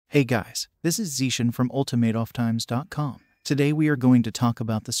Hey guys, this is Zishan from ultimateofftimes.com. Today we are going to talk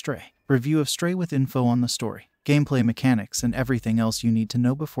about the Stray. Review of Stray with info on the story, gameplay mechanics, and everything else you need to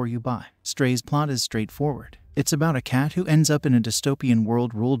know before you buy. Stray's plot is straightforward. It's about a cat who ends up in a dystopian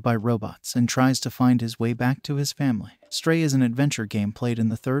world ruled by robots and tries to find his way back to his family. Stray is an adventure game played in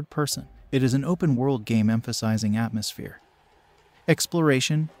the third person. It is an open-world game emphasizing atmosphere,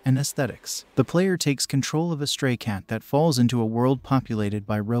 exploration, and aesthetics. The player takes control of a stray cat that falls into a world populated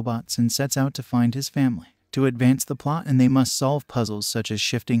by robots and sets out to find his family. To advance the plot, and they must solve puzzles such as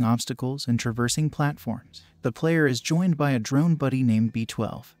shifting obstacles and traversing platforms. The player is joined by a drone buddy named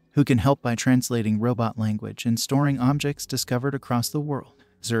B12, who can help by translating robot language and storing objects discovered across the world.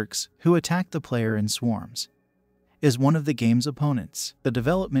 Zerks, who attack the player in swarms, is one of the game's opponents. The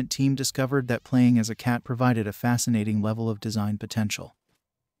development team discovered that playing as a cat provided a fascinating level of design potential,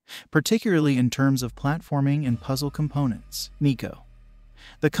 particularly in terms of platforming and puzzle components. Nico,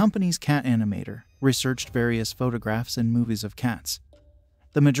 the company's cat animator, researched various photographs and movies of cats.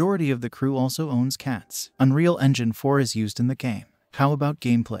 The majority of the crew also owns cats. Unreal Engine 4 is used in the game. How about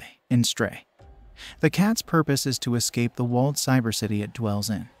gameplay? In Stray, the cat's purpose is to escape the walled cybercity it dwells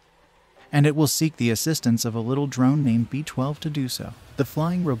in, and it will seek the assistance of a little drone named B12 to do so. The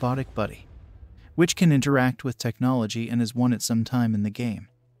flying robotic buddy, which can interact with technology and is one at some time in the game,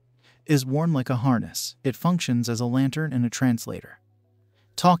 is worn like a harness. It functions as a lantern and a translator,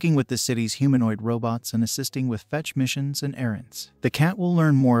 talking with the city's humanoid robots and assisting with fetch missions and errands. The cat will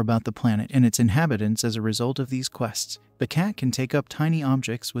learn more about the planet and its inhabitants as a result of these quests. The cat can take up tiny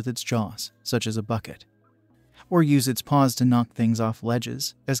objects with its jaws, such as a bucket, or use its paws to knock things off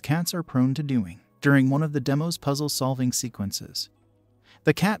ledges, as cats are prone to doing. During one of the demo's puzzle-solving sequences,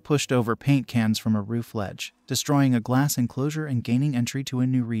 the cat pushed over paint cans from a roof ledge, destroying a glass enclosure and gaining entry to a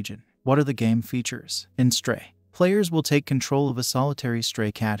new region. What are the game features? In Stray, players will take control of a solitary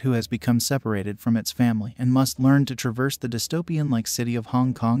stray cat who has become separated from its family and must learn to traverse the dystopian-like city of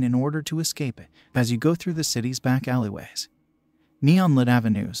Hong Kong in order to escape it. As you go through the city's back alleyways, neon-lit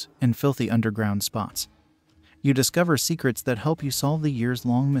avenues, and filthy underground spots, you discover secrets that help you solve the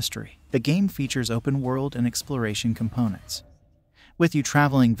years-long mystery. The game features open-world and exploration components, with you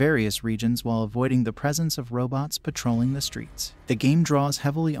traveling various regions while avoiding the presence of robots patrolling the streets. The game draws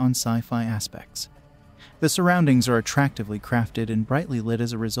heavily on sci-fi aspects. The surroundings are attractively crafted and brightly lit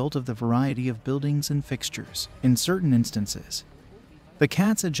as a result of the variety of buildings and fixtures. In certain instances, the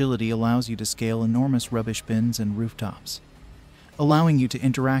cat's agility allows you to scale enormous rubbish bins and rooftops, allowing you to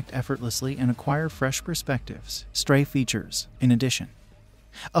interact effortlessly and acquire fresh perspectives. Stray features, in addition,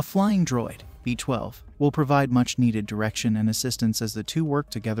 a flying droid, B12, will provide much-needed direction and assistance as the two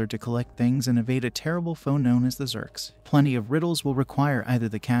work together to collect things and evade a terrible foe known as the Zerks. Plenty of riddles will require either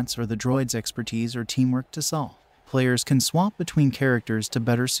the cat's or the droid's expertise or teamwork to solve. Players can swap between characters to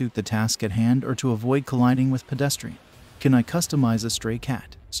better suit the task at hand or to avoid colliding with pedestrians. Can I customize a stray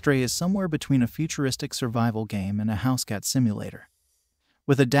cat? Stray is somewhere between a futuristic survival game and a house cat simulator,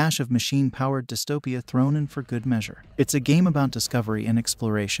 with a dash of machine-powered dystopia thrown in for good measure. It's a game about discovery and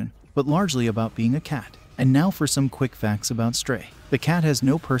exploration, but largely about being a cat. And now for some quick facts about Stray. The cat has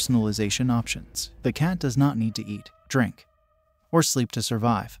no personalization options. The cat does not need to eat, drink, or sleep to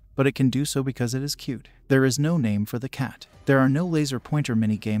survive, but it can do so because it is cute. There is no name for the cat. There are no laser pointer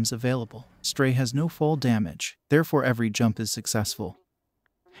mini-games available. Stray has no fall damage, therefore every jump is successful,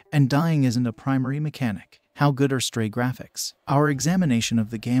 and dying isn't a primary mechanic. How good are Stray graphics? Our examination of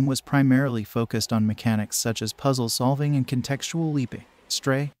the game was primarily focused on mechanics such as puzzle solving and contextual leaping.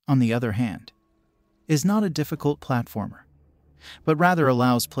 Stray, on the other hand, is not a difficult platformer, but rather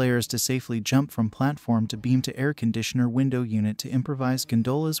allows players to safely jump from platform to beam to air conditioner window unit to improvised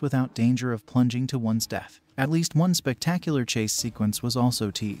gondolas without danger of plunging to one's death. At least one spectacular chase sequence was also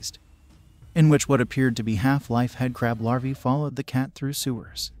teased, in which what appeared to be half-life headcrab larvae followed the cat through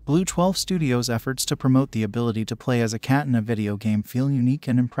sewers. Blue 12 Studios' efforts to promote the ability to play as a cat in a video game feel unique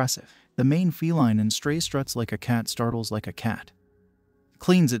and impressive. The main feline in Stray struts like a cat, startles like a cat,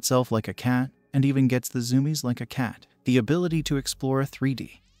 cleans itself like a cat, and even gets the zoomies like a cat. The ability to explore a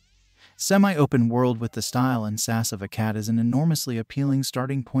 3D, semi-open world with the style and sass of a cat is an enormously appealing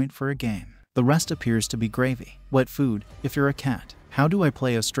starting point for a game. The rest appears to be gravy. Wet food, if you're a cat. How do I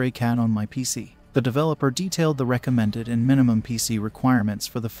play a stray cat on my PC? The developer detailed the recommended and minimum PC requirements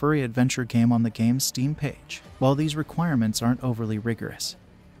for the furry adventure game on the game's Steam page. While these requirements aren't overly rigorous,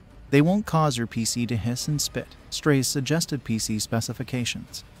 they won't cause your PC to hiss and spit. Stray's suggested PC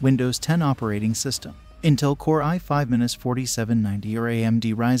specifications: Windows 10 operating system, Intel Core i5-4790 or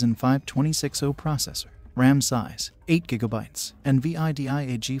AMD Ryzen 5 2600 processor, RAM size 8 GB,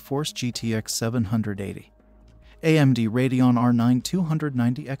 NVIDIA GeForce GTX 780, AMD Radeon R9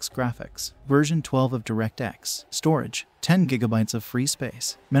 290X graphics, version 12 of DirectX, storage, 10 GB of free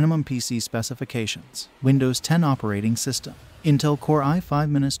space, minimum PC specifications, Windows 10 operating system, Intel Core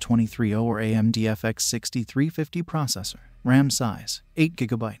i5-2300 or AMD FX 6350 processor, RAM size, 8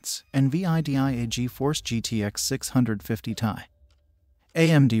 GB, NVIDIA GeForce GTX 650 Ti.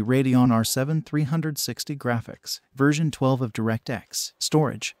 AMD Radeon R7 360 graphics, version 12 of DirectX,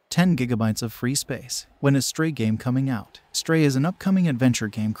 storage, 10 GB of free space. When is Stray game coming out? Stray is an upcoming adventure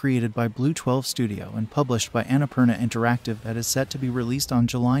game created by Blue 12 Studio and published by Annapurna Interactive that is set to be released on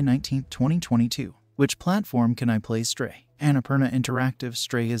July 19, 2022. Which platform can I play Stray? Annapurna Interactive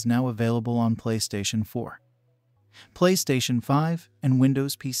Stray is now available on PlayStation 4, PlayStation 5, and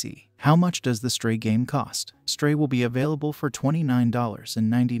Windows PC. How much does the Stray game cost? Stray will be available for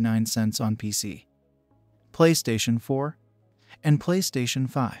 $29.99 on PC, PlayStation 4, and PlayStation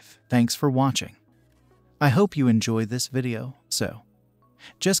 5. Thanks for watching. I hope you enjoyed this video, so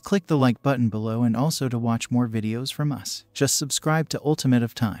just click the like button below, and also to watch more videos from us, just subscribe to Ultimate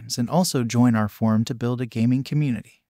of Times and also join our forum to build a gaming community.